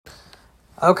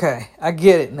Okay, I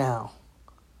get it now.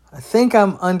 I think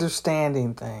I'm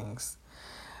understanding things.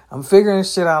 I'm figuring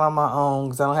shit out on my own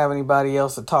because I don't have anybody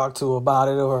else to talk to about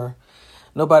it, or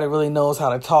nobody really knows how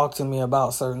to talk to me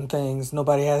about certain things.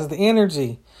 Nobody has the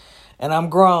energy. And I'm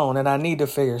grown and I need to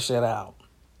figure shit out.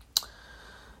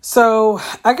 So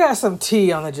I got some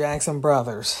tea on the Jackson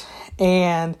Brothers.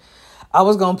 And I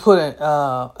was going to put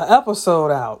an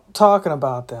episode out talking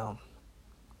about them.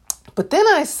 But then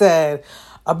I said,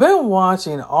 I've been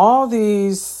watching all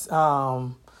these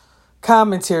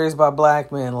commentaries by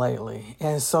black men lately.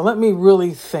 And so let me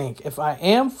really think. If I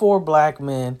am for black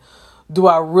men, do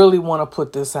I really want to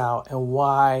put this out, and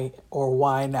why or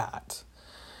why not?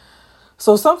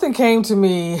 So something came to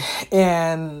me,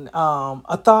 and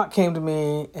a thought came to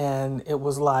me, and it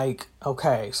was like,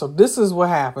 okay, so this is what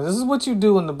happens. This is what you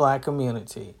do in the black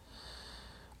community.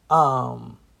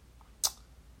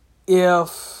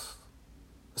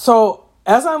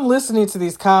 As I'm listening to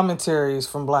these commentaries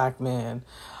from black men,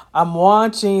 I'm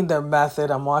watching their method.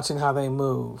 I'm watching how they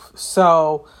move.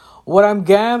 So what I'm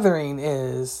gathering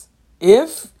is,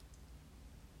 if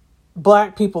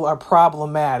black people are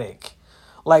problematic,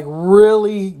 like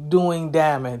really doing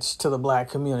damage to the black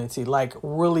community, like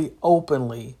really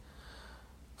openly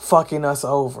fucking us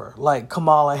over, like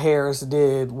Kamala Harris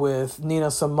did with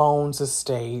Nina Simone's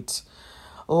estate,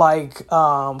 like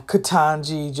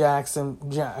Ketanji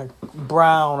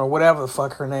Brown, or whatever the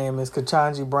fuck her name is,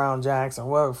 Ketanji Brown Jackson,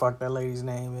 whatever the fuck that lady's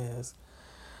name is,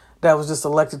 that was just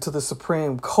elected to the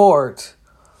Supreme Court.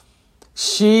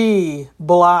 She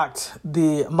blocked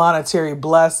the monetary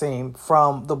blessing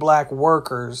from the black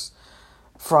workers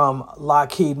from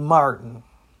Lockheed Martin.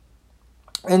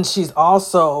 And she's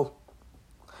also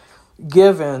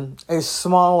given a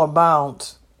small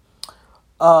amount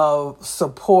of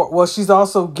support. Well, she's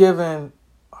also given...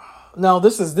 No,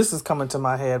 this is coming to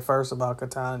my head first about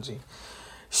Ketanji.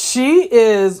 She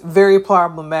is very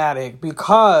problematic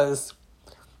because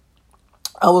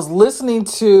I was listening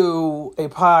to a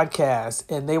podcast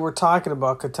and they were talking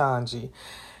about Ketanji,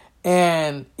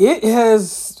 and it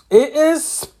is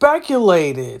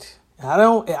speculated. I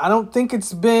don't think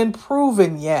it's been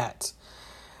proven yet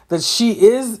that she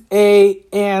is a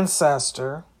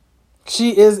ancestor.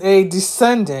 She is a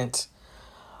descendant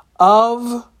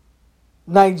of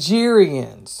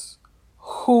Nigerians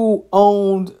who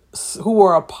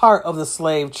were a part of the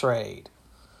slave trade.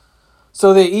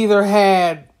 So they either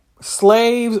had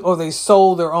slaves or they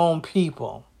sold their own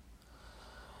people.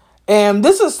 And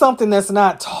this is something that's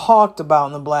not talked about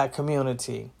in the black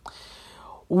community.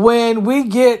 When we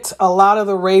get a lot of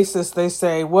the racists, they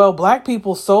say, well, black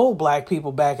people sold black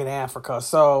people back in Africa.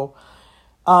 So,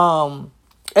 and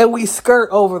we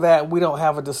skirt over that. We don't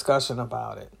have a discussion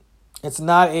about it. It's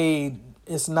not a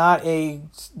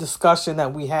discussion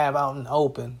that we have out in the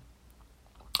open.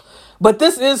 But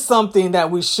this is something that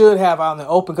we should have out in the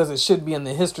open, because it should be in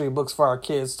the history books for our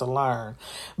kids to learn.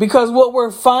 Because what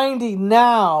we're finding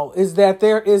now is that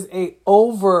there is a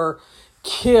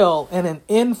overkill and an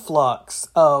influx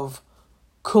of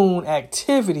coon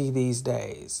activity these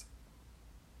days.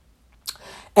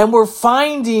 And we're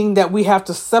finding that we have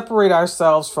to separate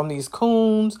ourselves from these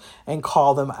coons and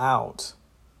call them out.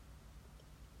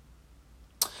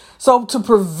 So to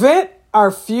prevent our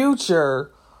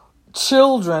future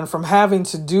children from having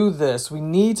to do this, we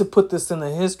need to put this in the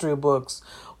history books.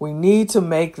 We need to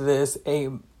make this a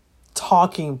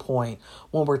talking point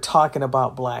when we're talking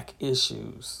about black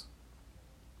issues.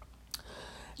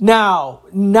 Now,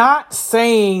 not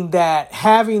saying that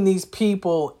having these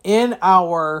people in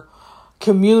our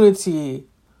community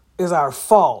is our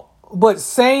fault, but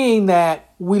saying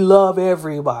that we love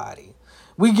everybody.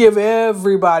 We give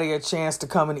everybody a chance to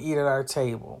come and eat at our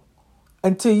table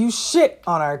until you shit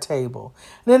on our table.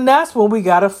 And then that's when we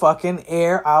gotta fucking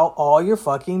air out all your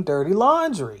fucking dirty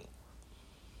laundry.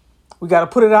 We gotta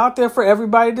put it out there for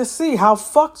everybody to see how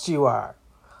fucked you are.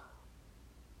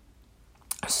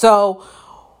 So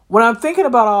when I'm thinking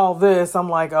about all this, I'm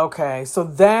like, okay, so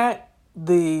that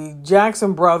the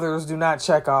Jackson Brothers do not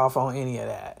check off on any of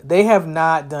that. They have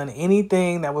not done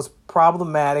anything that was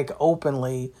problematic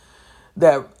openly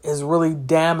that is really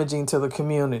damaging to the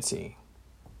community.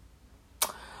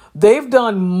 They've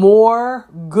done more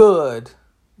good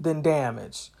than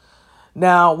damage.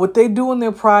 Now, what they do in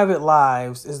their private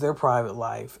lives is their private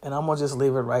life, and I'm going to just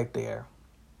leave it right there.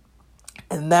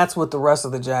 And that's with the rest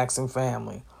of the Jackson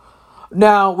family.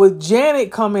 Now, with Janet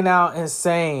coming out and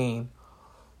saying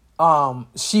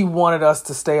she wanted us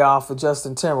to stay off of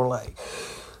Justin Timberlake.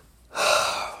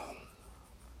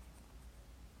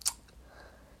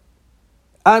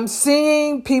 I'm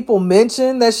seeing people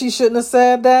mention that she shouldn't have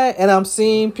said that, and I'm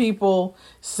seeing people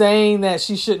saying that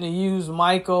she shouldn't have used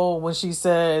Michael when she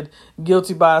said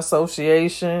guilty by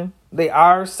association. They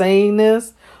are saying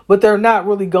this, but they're not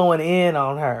really going in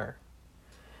on her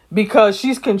because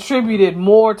she's contributed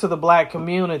more to the black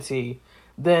community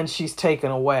than she's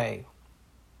taken away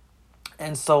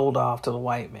and sold off to the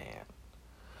white man.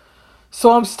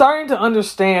 So I'm starting to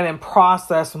understand and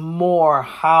process more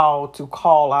how to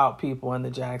call out people in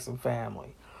the Jackson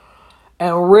family.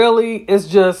 And really, it's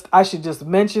just, I should just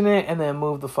mention it and then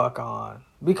move the fuck on.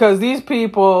 Because these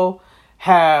people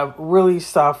have really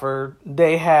suffered.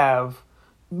 They have,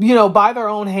 by their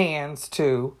own hands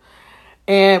too.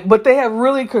 But they have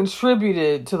really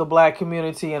contributed to the black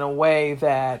community in a way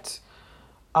that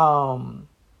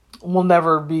will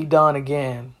never be done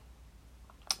again.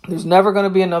 There's never going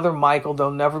to be another Michael.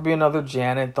 There'll never be another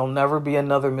Janet. There'll never be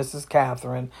another Mrs.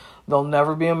 Catherine. There'll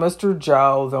never be a Mr.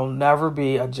 Joe. There'll never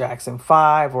be a Jackson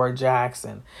 5 or a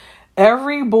Jackson.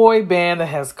 Every boy band that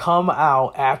has come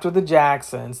out after the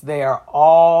Jacksons, they are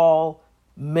all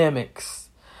mimics.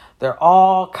 They're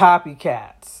all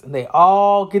copycats. And they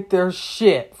all get their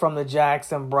shit from the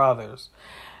Jackson brothers.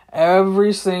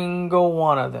 Every single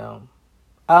one of them.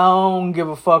 I don't give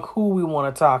a fuck who we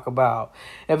want to talk about.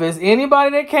 If it's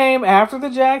anybody that came after the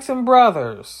Jackson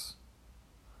brothers,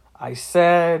 I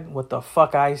said what the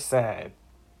fuck I said.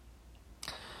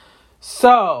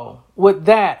 So, with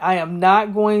that, I am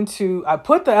not going to... I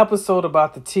put the episode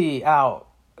about the tea out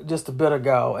just a bit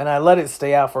ago, and I let it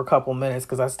stay out for a couple minutes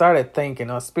because I started thinking,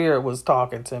 my spirit was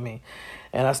talking to me,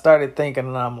 and I started thinking,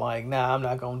 and I'm like, nah, I'm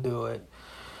not going to do it.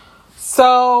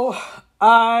 So,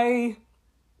 I'm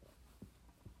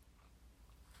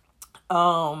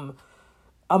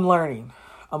learning.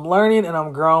 I'm learning and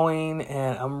I'm growing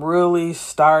and I'm really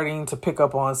starting to pick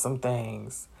up on some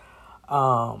things.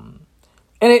 And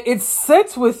it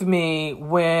sits with me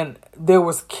when there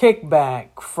was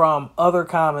kickback from other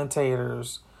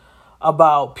commentators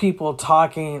about people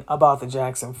talking about the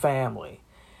Jackson family.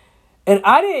 And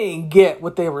I didn't get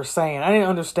what they were saying. I didn't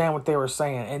understand what they were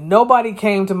saying. And nobody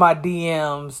came to my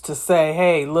DMs to say,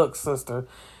 hey, look, sister,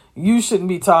 you shouldn't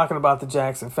be talking about the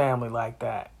Jackson family like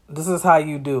that. This is how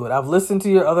you do it. I've listened to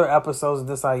your other episodes and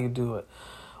this is how you do it.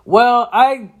 Well,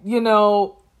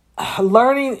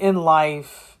 learning in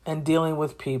life and dealing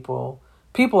with people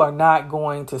are not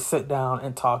going to sit down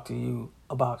and talk to you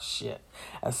about shit.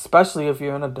 Especially if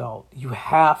you're an adult. You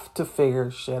have to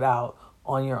figure shit out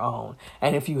on your own.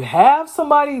 And if you have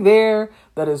somebody there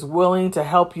that is willing to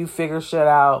help you figure shit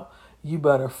out, you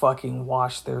better fucking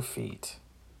wash their feet.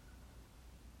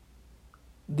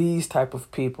 These type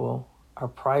of people are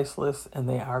priceless and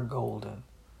they are golden.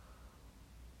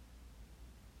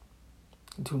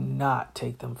 Do not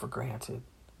take them for granted.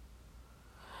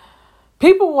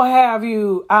 People will have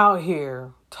you out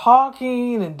here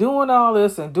talking and doing all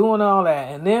this and doing all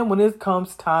that. And then when it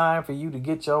comes time for you to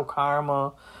get your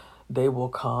karma, they will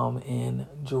come in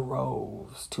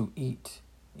droves to eat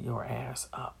your ass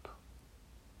up.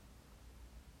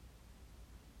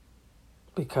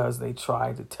 Because they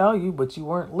tried to tell you, but you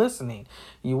weren't listening.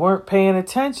 You weren't paying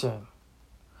attention.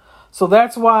 So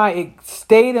that's why it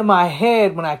stayed in my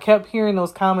head when I kept hearing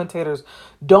those commentators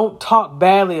don't talk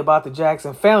badly about the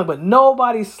Jackson family, but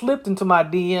nobody slipped into my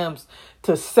DMs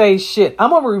to say shit. I'm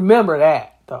going to remember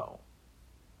that, though.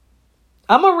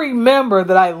 I'm going to remember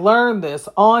that I learned this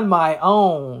on my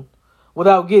own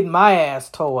without getting my ass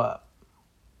tore up.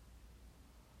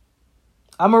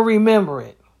 I'm going to remember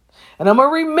it. And I'm going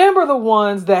to remember the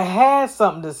ones that had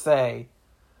something to say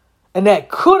and that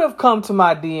could have come to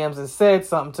my DMs and said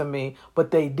something to me, but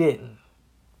they didn't.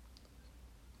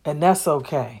 And that's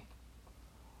okay.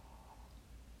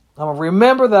 I'm going to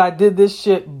remember that I did this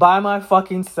shit by my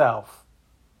fucking self.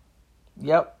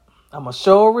 Yep. I'm going to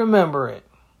sure remember it.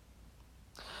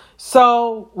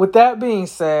 So, with that being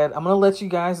said, I'm going to let you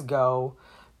guys go.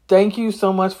 Thank you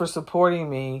so much for supporting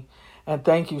me. And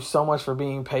thank you so much for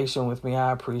being patient with me.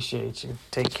 I appreciate you.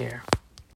 Take care.